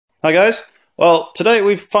Hi guys. Well, today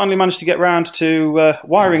we've finally managed to get round to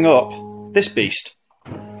wiring up this beast.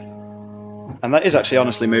 And that is actually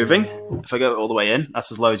honestly moving. If I go all the way in,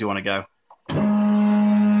 that's as low as you want to go.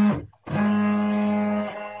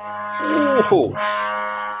 Ooh.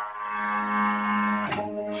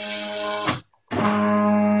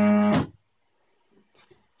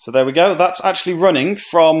 So there we go. That's actually running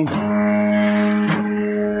from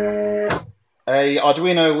a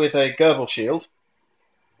Arduino with a Gerbil shield.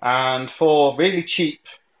 And for really cheap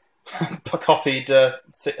copied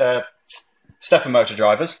stepper motor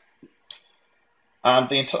drivers. And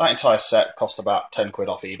the entire set cost about 10 quid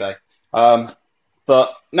off eBay.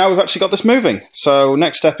 But now we've actually got this moving. So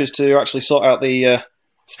next step is to actually sort out the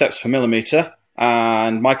steps per millimeter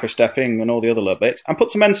and micro stepping and all the other little bits, and put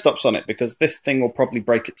some end stops on it, because this thing will probably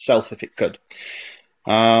break itself if it could.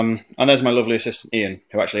 And there's my lovely assistant Ian,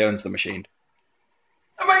 who actually owns the machine.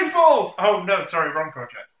 Amazeballs! Oh no, sorry, wrong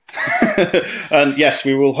project. And yes,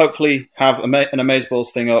 we will hopefully have an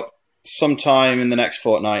Amazeballs thing up sometime in the next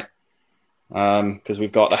fortnight, because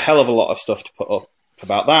we've got a hell of a lot of stuff to put up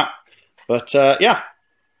about that. But yeah,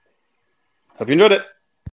 hope you enjoyed it.